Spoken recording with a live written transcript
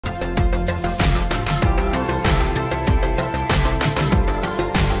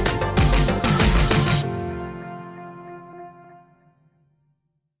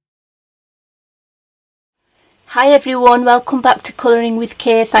Hi everyone, welcome back to Colouring with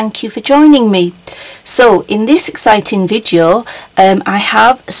Kay. Thank you for joining me. So in this exciting video I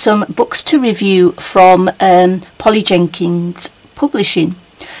have some books to review from Polly Jenkins Publishing.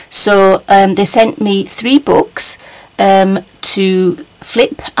 So they sent me 3 books to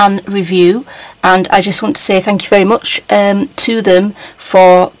flip and review, and I just want to say thank you very much to them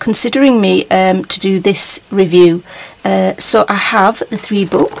for considering me to do this review. So I have the 3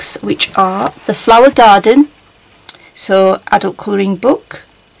 books, which are The Flower Garden, so adult colouring book,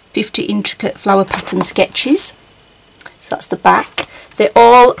 50 intricate flower pattern sketches. So that's the back. They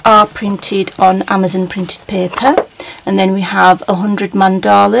all are printed on Amazon printed paper, and then we have 100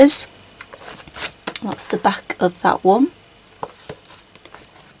 mandalas. That's the back of that one,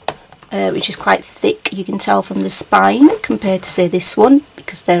 which is quite thick, you can tell from the spine compared to say this one,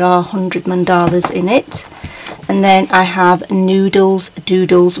 because there are 100 mandalas in it. And then I have Noodles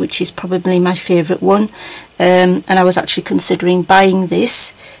Doodles, which is probably my favourite one, and I was actually considering buying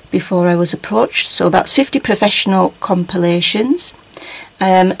this before I was approached. So that's 50 professional compilations.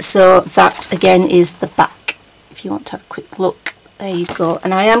 So that again is the back, if you want to have a quick look. There you go.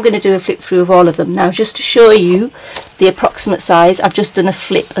 And I am going to do a flip through of all of them. Now, just to show you the approximate size, I've just done a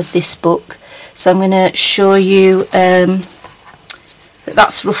flip of this book. So I'm going to show you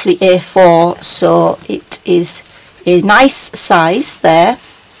that's roughly A4, so it is a nice size there.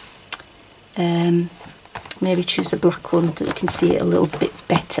 Maybe choose a black one that you can see it a little bit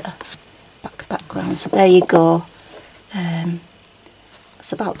better. Background. So there you go.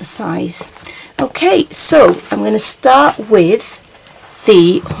 That's about the size. Okay, so I'm going to start with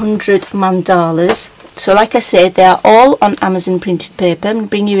the 100 mandalas. So like I said, they are all on Amazon printed paper. I'm going to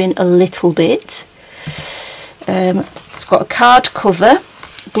bring you in a little bit. It's got a card cover,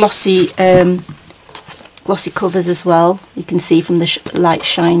 glossy covers as well. You can see from the light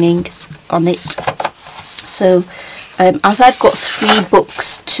shining on it. So as I've got 3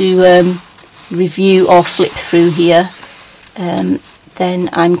 books to review or flip through here, then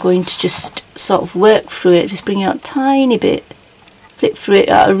I'm going to just sort of work through it, just bring it out a tiny bit, flip through it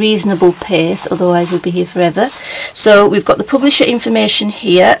at a reasonable pace, otherwise we'll be here forever. So we've got the publisher information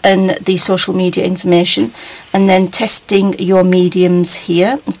here and the social media information, and then testing your mediums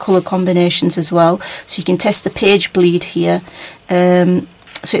here, and colour combinations as well, so you can test the page bleed here.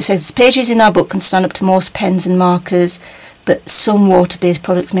 So it says pages in our book can stand up to most pens and markers, but some water-based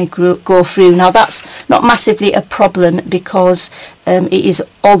products may go through. Now that's not massively a problem, because it is,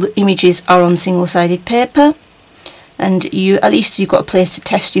 all the images are on single-sided paper, and at least you've got a place to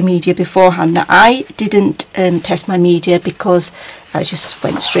test your media beforehand. Now I didn't test my media because I just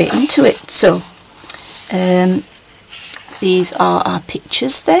went straight into it. So these are our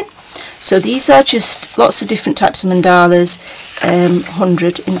pictures then. So these are just lots of different types of mandalas,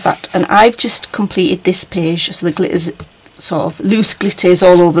 100 in fact, and I've just completed this page, so the glitter's sort of loose glitters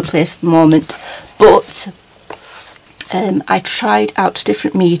all over the place at the moment, but I tried out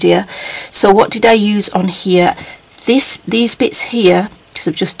different media. So what did I use on here? These bits here, because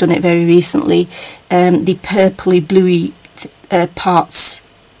I've just done it very recently, the purpley bluey parts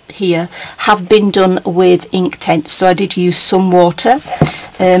here have been done with Inktense. So I did use some water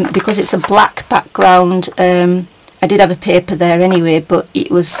because it's a black background. I did have a paper there anyway, but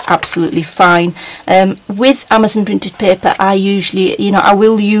it was absolutely fine. With Amazon printed paper, I usually, I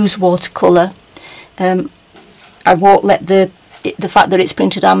will use watercolour. I won't let the fact that it's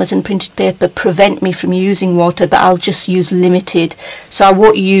printed Amazon printed paper prevent me from using water, but I'll just use limited. So I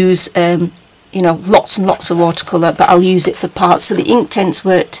won't use lots and lots of watercolour, but I'll use it for parts. So the Inktense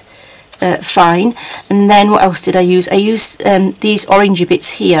worked fine. And then what else did I use? I used these orangey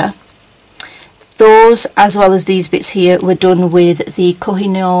bits here. Those, as well as these bits here, were done with the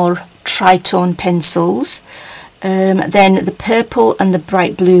Kohinoor Tritone pencils. Then the purple and the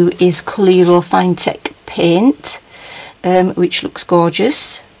bright blue is Coliro Fine Tech paint, which looks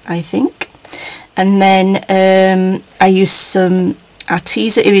gorgeous, I think. And then I used some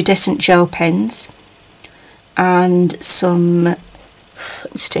Arteza iridescent gel pens and some, I'm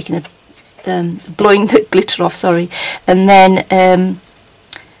just taking a blowing the glitter off, sorry. And then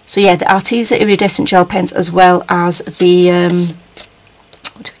so yeah, the Arteza iridescent gel pens, as well as the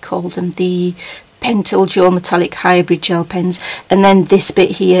what do we call them, the Pentel Dual Metallic Hybrid gel pens. And then this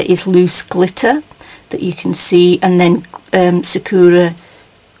bit here is loose glitter that you can see, and then Sakura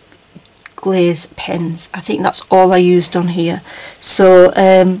glaze pens. I think that's all I used on here. So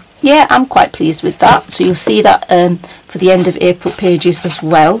yeah, I'm quite pleased with that. So you'll see that for the end of April pages as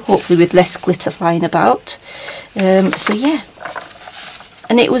well, hopefully with less glitter flying about. So yeah,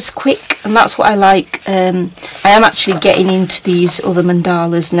 and it was quick, and that's what I like. I am actually getting into these other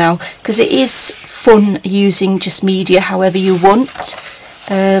mandalas now, because it is fun using just media however you want,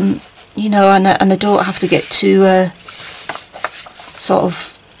 you know, and I don't have to get too sort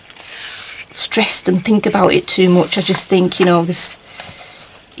of stressed and think about it too much. I just think, you know,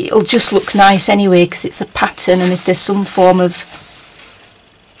 it'll just look nice anyway because it's a pattern, and if there's some form of,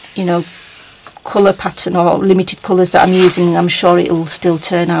 you know, colour pattern or limited colours that I'm using, I'm sure it will still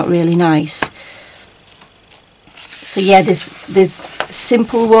turn out really nice. So yeah, there's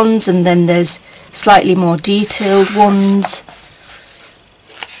simple ones, and then there's slightly more detailed ones.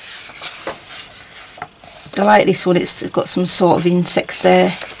 I like this one, it's got some sort of insects there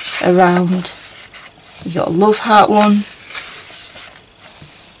around. You've got a love heart one.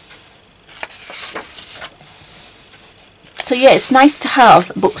 So yeah, it's nice to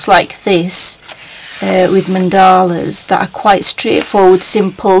have books like this with mandalas that are quite straightforward,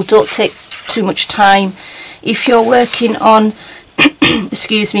 simple, don't take too much time. If you're working on,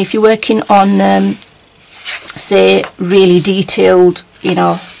 excuse me, if you're working on, say, really detailed, you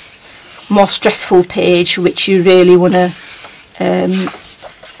know, more stressful page, which you really want to,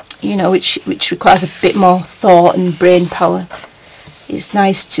 you know, which requires a bit more thought and brain power, it's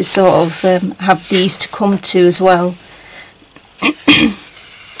nice to sort of have these to come to as well.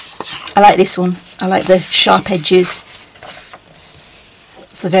 I like this one. I like the sharp edges.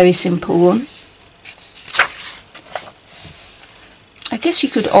 It's a very simple one. I guess you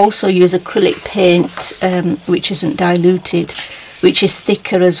could also use acrylic paint, which isn't diluted, which is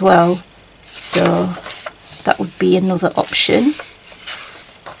thicker as well. So that would be another option.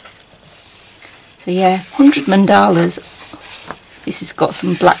 So yeah, 100 mandalas. This has got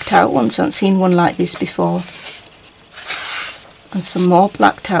some blacked out ones. I haven't seen one like this before. And some more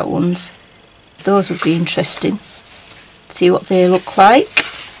blacked out ones. Those would be interesting. See what they look like.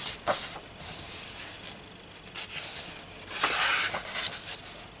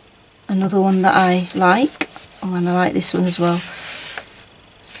 Another one that I like. Oh, and I like this one as well.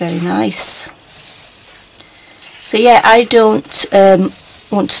 Very nice. So yeah, I don't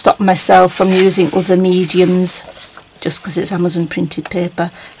want to stop myself from using other mediums just because it's Amazon printed paper.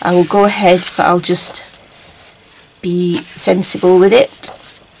 I will go ahead, but I'll just be sensible with it.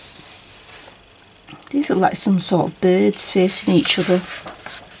 These are like some sort of birds facing each other.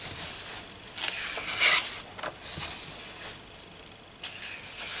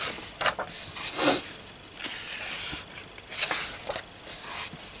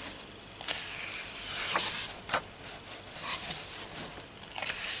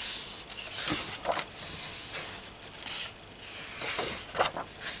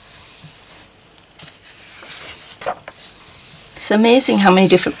 It's amazing how many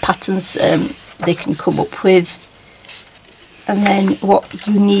different patterns they can come up with, and then what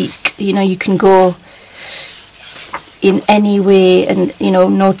unique, you know, you can go in any way, and you know,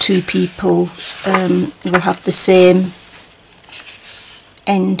 no two people will have the same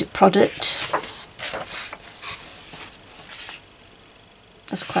end product.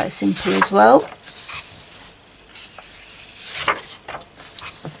 That's quite simple as well.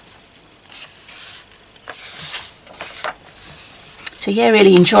 So yeah, I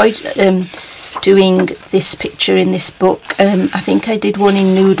really enjoyed doing this picture in this book. I think I did one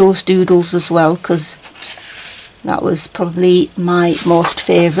in Noodles Doodles as well, because that was probably my most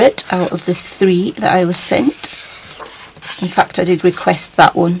favourite out of the 3 that I was sent. In fact, I did request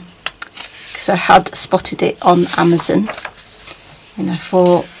that one because I had spotted it on Amazon, and I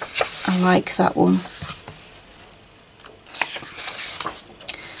thought I like that one.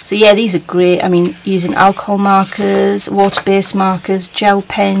 So yeah, these are great. I mean, using alcohol markers, water-based markers, gel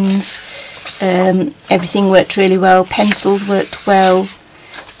pens, everything worked really well. Pencils worked well.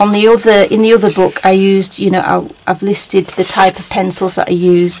 In the other book, I used, you know, I've listed the type of pencils that I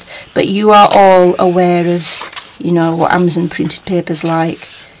used, but you are all aware of, you know, what Amazon printed paper's like.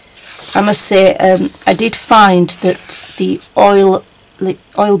 I must say, I did find that the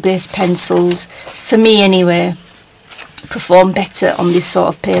oil-based pencils, for me anyway, perform better on this sort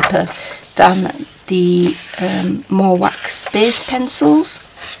of paper than the more wax-based pencils.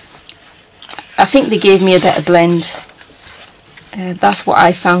 I think they gave me a better blend. That's what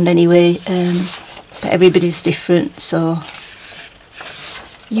I found anyway, but everybody's different, so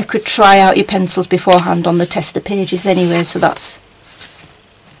you could try out your pencils beforehand on the tester pages anyway, so that's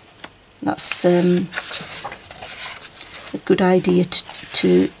a good idea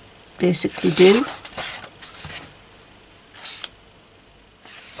to basically do.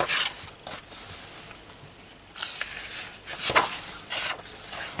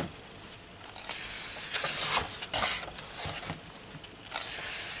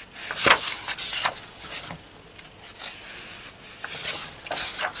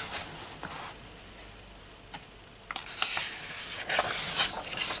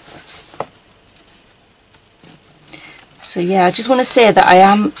 So yeah, I just want to say that I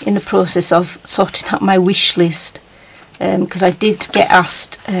am in the process of sorting out my wish list, because I did get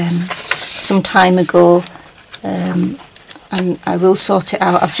asked some time ago, and I will sort it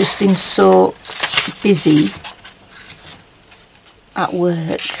out. I've just been so busy at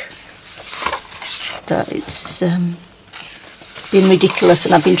work that it's been ridiculous,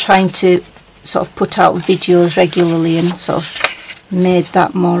 and I've been trying to sort of put out videos regularly and sort of made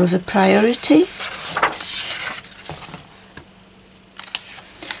that more of a priority.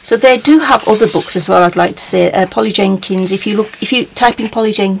 So they do have other books as well, I'd like to say. Polly Jenkins, if you type in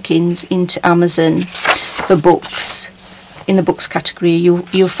Polly Jenkins into Amazon for books, in the books category,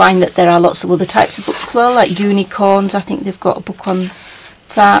 you'll find that there are lots of other types of books as well, like unicorns. I think they've got a book on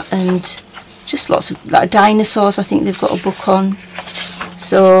that, and just lots of like dinosaurs. I think they've got a book on.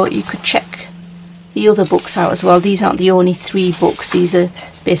 So you could check the other books out as well. These aren't the only 3 books. These are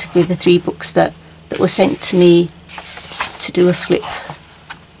basically the 3 books that were sent to me to do a flip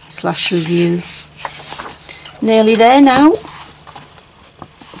 / review. Nearly there now.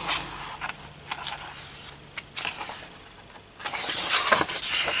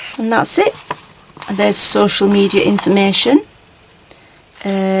 And that's it. And there's social media information.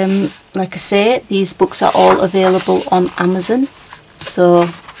 Like I say, these books are all available on Amazon. So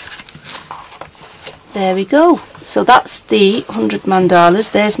there we go. So that's the 100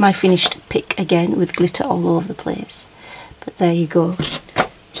 mandalas. There's my finished pick again with glitter all over the place. But there you go.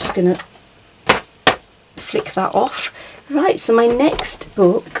 Just gonna flick that off. Right, so my next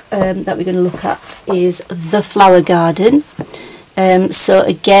book that we're going to look at is The Flower Garden. So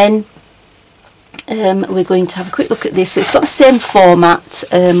again, we're going to have a quick look at this. So it's got the same format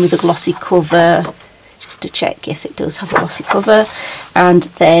with a glossy cover. Just to check, yes, it does have a glossy cover, and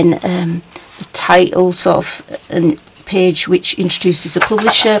then the title sort of page which introduces the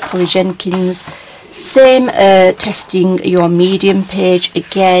publisher, Polly Jenkins. Same testing your medium page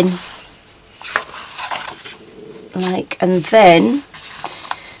again, and then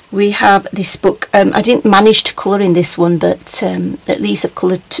we have this book. I didn't manage to colour in this one, but at least I've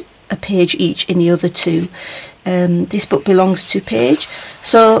coloured a page each in the other 2. This book belongs to Page.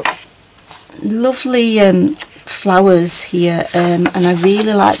 So lovely flowers here, and I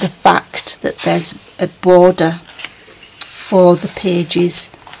really like the fact that there's a border for the pages.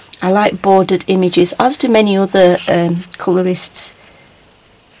 I like bordered images, as do many other colourists.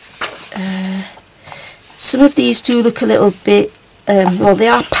 Some of these do look a little bit, well, they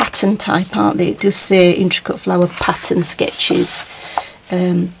are pattern type, aren't they? It does say intricate flower pattern sketches.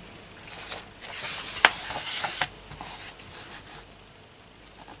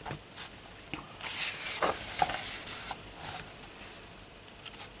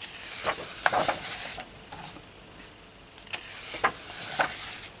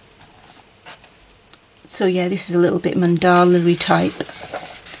 So yeah, this is a little bit mandala-y type.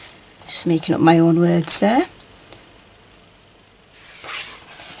 Just making up my own words there.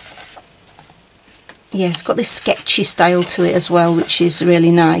 Yeah, it's got this sketchy style to it as well, which is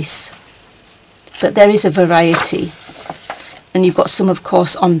really nice. But there is a variety. And you've got some, of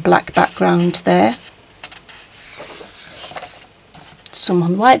course, on black background there. Some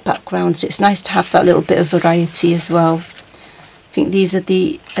on white backgrounds. It's nice to have that little bit of variety as well. I think these are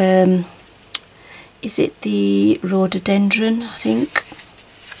the... is it the rhododendron, I think?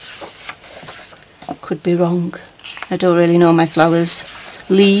 Could be wrong. I don't really know my flowers.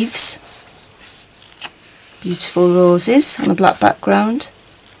 Leaves. Beautiful roses on a black background.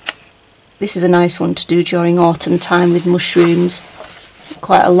 This is a nice one to do during autumn time with mushrooms.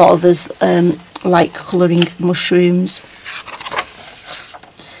 Quite a lot of us like colouring mushrooms.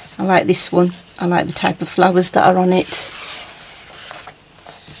 I like this one. I like the type of flowers that are on it.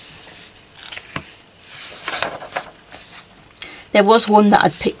 There was one that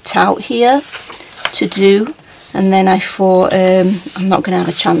I'd picked out here to do, and then I thought I'm not going to have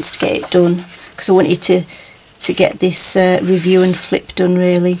a chance to get it done because I wanted to get this review and flip done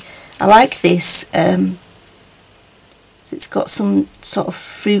really. I like this. It's got some sort of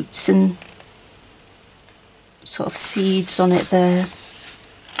fruits and sort of seeds on it there.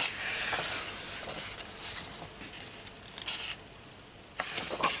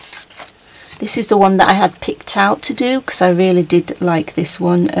 This is the one that I had picked out to do because I really did like this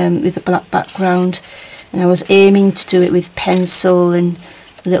one with a black background, and I was aiming to do it with pencil and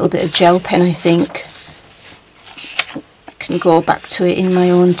a little bit of gel pen. I think I can go back to it in my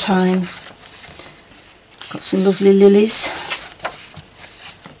own time. Got some lovely lilies.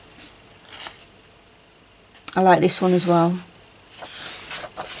 I like this one as well.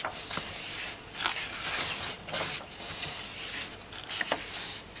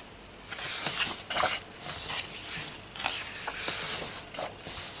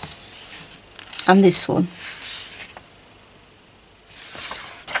 and this one.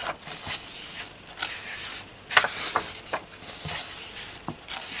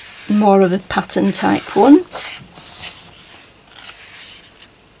 More of a pattern type one.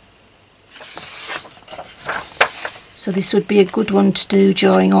 So this would be a good one to do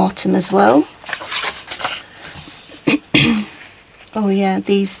during autumn as well. Oh yeah,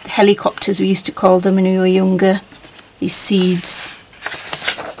 these helicopters, we used to call them when we were younger, these seeds.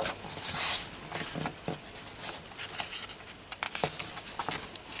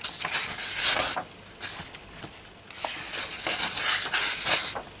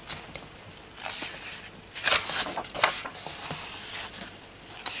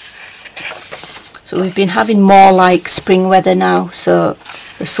 So we've been having more like spring weather now, so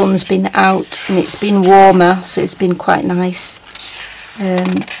the sun's been out and it's been warmer, so it's been quite nice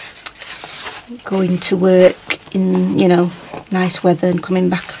going to work in, you know, nice weather and coming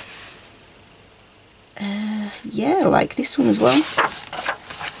back. Yeah, I like this one as well.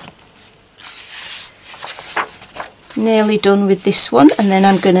 Nearly done with this one, and then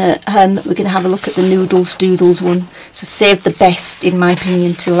we're gonna have a look at the Noodles Doodles one. So save the best, in my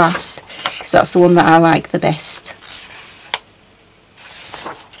opinion, to last, because that's the one that I like the best.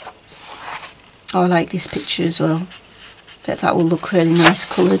 Oh, I like this picture as well. Bet that will look really nice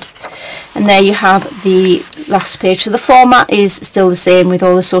coloured. And there you have the last page. So the format is still the same with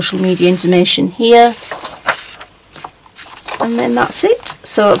all the social media information here. And then that's it.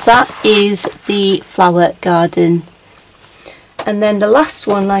 So that is the flower garden. And then the last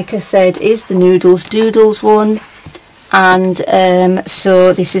one, like I said, is the Noodles Doodles one. And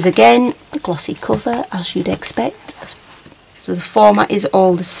so this is again a glossy cover, as you'd expect. So the format is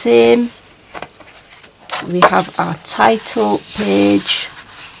all the same. We have our title page,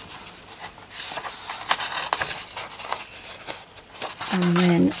 and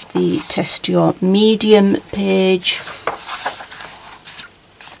then the test your medium page.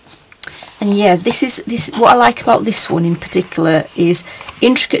 And yeah, this is what I like about this one in particular is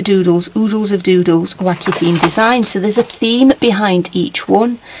intricate doodles, oodles of doodles, wacky theme design. So there's a theme behind each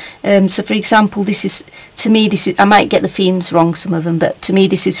one. So for example, this is, to me, this is, I might get the themes wrong, some of them, but to me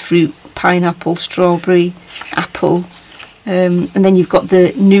this is fruit, pineapple, strawberry, apple, and then you've got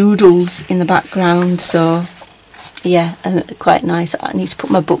the noodles in the background. So yeah, and quite nice. I need to put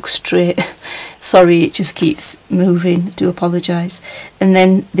my book straight. Sorry, it just keeps moving. I do apologise. And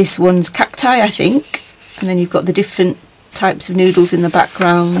then this one's cacti, I think. And then you've got the different types of noodles in the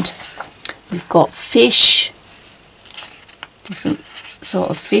background. We've got fish, different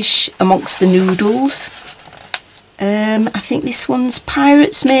sort of fish amongst the noodles. I think this one's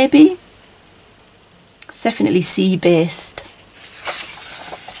pirates, maybe. It's definitely sea-based.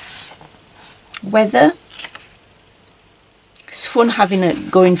 Weather. It's fun having it,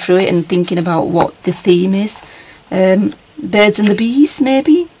 going through it and thinking about what the theme is. Birds and the bees,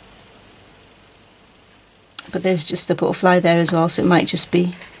 maybe. But there's just a butterfly there as well, so it might just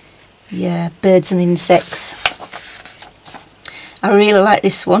be, yeah, birds and insects. I really like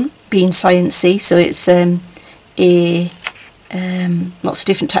this one, being sciencey. So it's lots of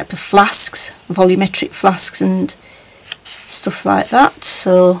different type of flasks, volumetric flasks and stuff like that.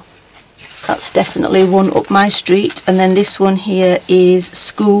 So that's definitely one up my street. And then this one here is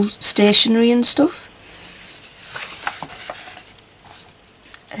school stationery and stuff.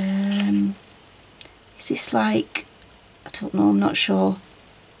 Is this like, I don't know, I'm not sure.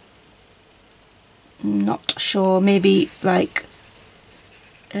 Not sure, maybe like,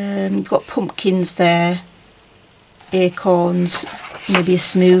 we've got pumpkins there, acorns, maybe a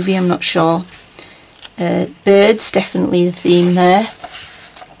smoothie, I'm not sure. Birds, definitely the theme there.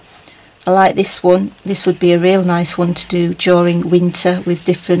 I like this one. This would be a real nice one to do during winter with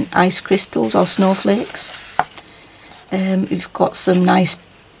different ice crystals or snowflakes. We've got some nice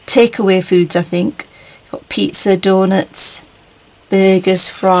takeaway foods, I think. We've got pizza, donuts, burgers,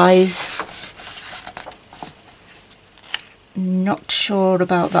 fries. Not sure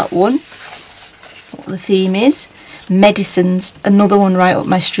about that one, what the theme is. Medicines, another one right up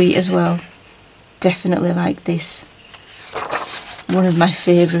my street as well. Definitely like this. It's one of my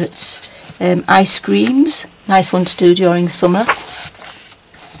favourites. Ice creams, nice one to do during summer.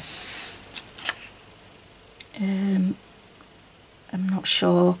 I'm not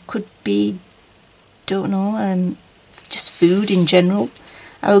sure, could be, don't know, just food in general.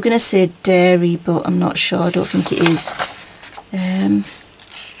 I was going to say dairy, but I'm not sure, I don't think it is.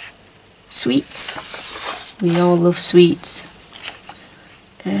 Sweets, we all love sweets.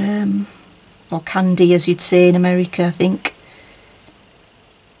 Or candy, as you'd say in America, I think.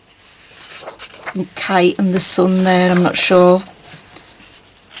 Kite and the sun there, I'm not sure.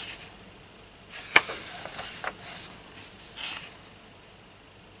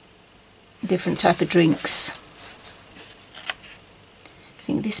 different type of drinks. I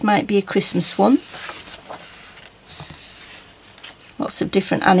think this might be a Christmas one. Lots of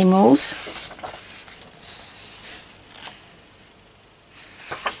different animals.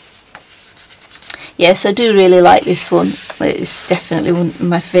 Yes, I do really like this one. It's definitely one of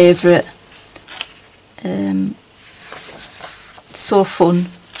my favourite. It's so fun.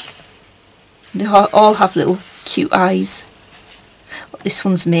 They all have little cute eyes. This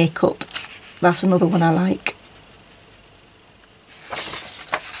one's makeup. That's another one I like.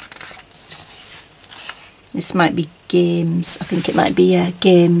 This might be games. I think it might be, yeah,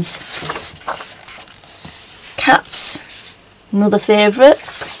 games. Cats, another favourite.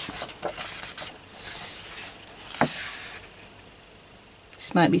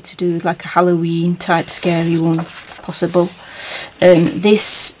 This might be to do with like a Halloween type scary one, possible.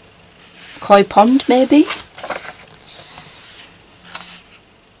 This koi pond maybe.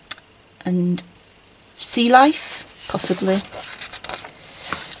 And sea life, possibly.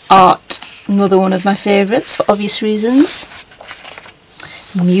 Art, another one of my favourites for obvious reasons.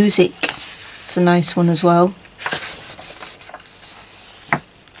 Music, it's a nice one as well.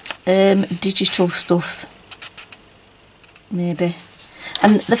 Digital stuff, maybe.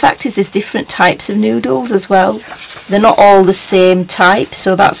 And the fact is there's different types of noodles as well. They're not all the same type,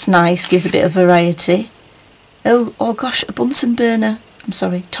 so that's nice, gives a bit of variety. Oh gosh, a Bunsen burner. I'm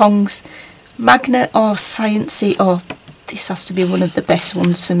sorry, tongs. Magnet or Sciencey. Oh, this has to be one of the best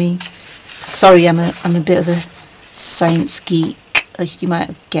ones for me. Sorry, I'm a bit of a science geek, like you might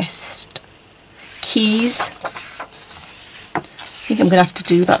have guessed. Keys. I think I'm going to have to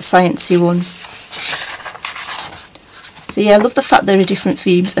do that sciencey one. So yeah, I love the fact there are different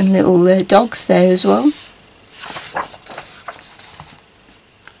themes and little dogs there as well.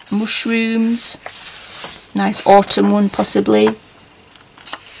 Mushrooms. Nice autumn one possibly.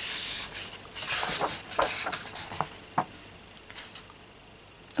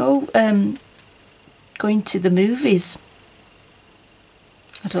 Oh, going to the movies.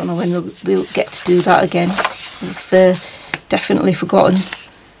 I don't know when we'll get to do that again. We've definitely forgotten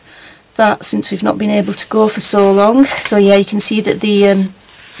that since we've not been able to go for so long. So yeah, you can see that the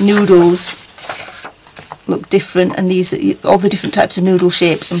noodles look different, and these are all the different types of noodle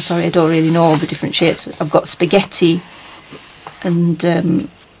shapes. I'm sorry, I don't really know all the different shapes. I've got spaghetti, and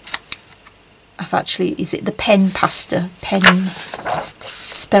I've actually, is it the pen pasta? Pen,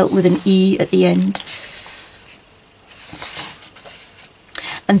 spelt with an E at the end.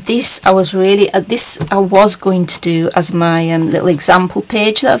 And this I was going to do as my little example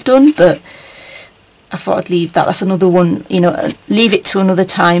page that I've done, but I thought I'd leave that. That's another one, you know, leave it to another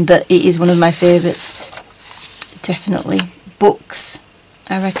time, but it is one of my favourites. Definitely. Books,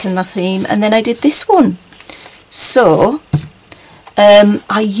 I reckon, the theme. And then I did this one. So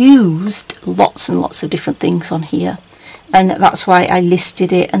I used lots and lots of different things on here, and that's why I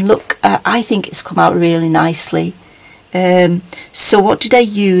listed it. And look, I think it's come out really nicely. So what did I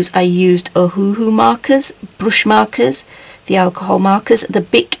use? I used Ohuhu markers, brush markers, the alcohol markers, the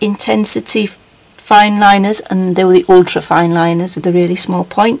Bic Intensity fine liners, and they were the ultra fine liners with a really small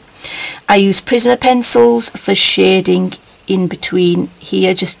point. I used Prisma pencils for shading in between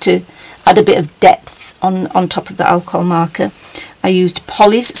here, just to add a bit of depth on top of the alcohol marker. I used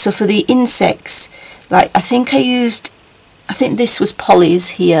Polly's, so for the insects, like I think this was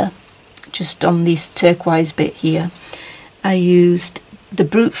Polly's here, just on this turquoise bit here. I used the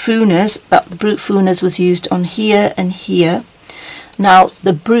Brute Fooners. The Brute Fooners was used on here and here. Now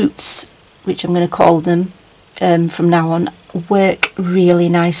the Brutes, which I'm going to call them from now on, work really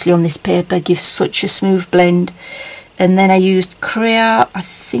nicely on this paper, give such a smooth blend. And then I used Crayon. I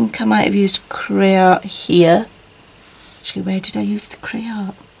think I might have used Crayon here. Actually, where did I use the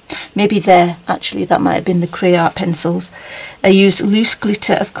Crayon? Maybe there, actually, that might have been the Crayon pencils. I used loose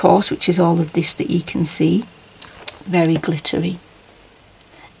glitter, of course, which is all of this that you can see. Very glittery.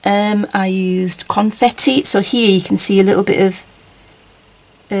 I used confetti, so here you can see a little bit of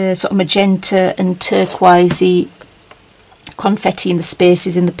sort of magenta and turquoisey confetti in the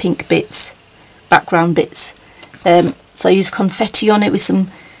spaces in the pink bits, background bits. So I used confetti on it with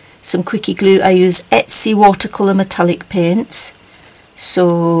some quickie glue. I used Etsy watercolour metallic paints.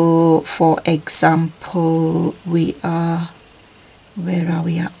 So for example, where are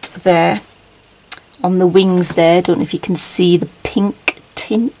we at? There. On the wings there, I don't know if you can see the pink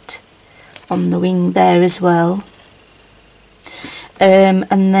tint on the wing there as well.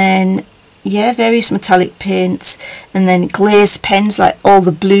 And then, yeah, various metallic paints, and then glazed pens, like all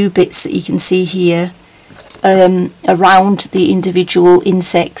the blue bits that you can see here around the individual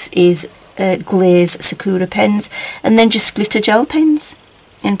insects is glazed Sakura pens, and then just glitter gel pens.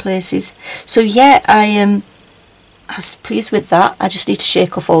 in places. So yeah, I was pleased with that. I just need to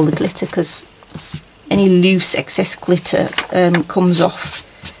shake off all the glitter because any loose excess glitter comes off.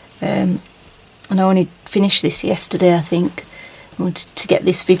 And I only finished this yesterday, I think. I wanted to get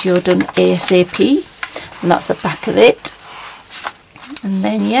this video done ASAP, and that's the back of it. And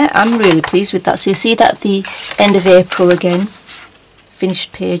then yeah, I'm really pleased with that. So you see that at the end of April again,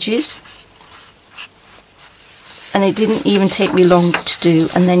 finished pages, and it didn't even take me long to do.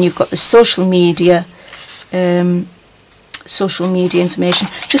 And then you've got the social media information.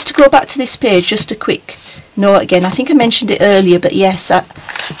 Just to go back to this page, just a quick note again. I think I mentioned it earlier, but yes, I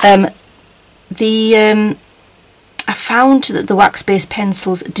found that the wax-based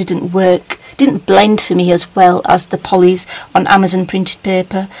pencils didn't blend for me as well as the Pollys on Amazon printed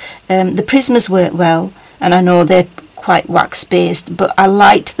paper. The Prismas work well, and I know they're quite wax-based, but I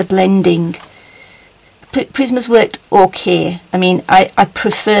liked the blending. Prismas worked okay. I mean, I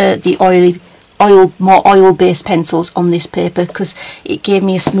prefer the more oil-based pencils on this paper because it gave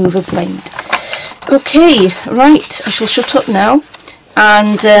me a smoother blend. Okay, right, I shall shut up now,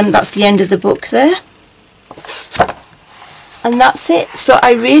 and that's the end of the book there. And that's it. So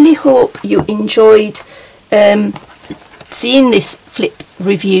I really hope you enjoyed seeing this flip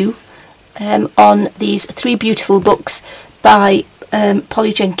review on these 3 beautiful books by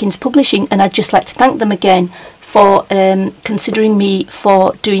Polly Jenkins Publishing, and I'd just like to thank them again for considering me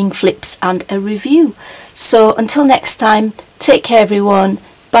for doing flips and a review. So until next time, take care everyone,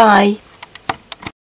 bye.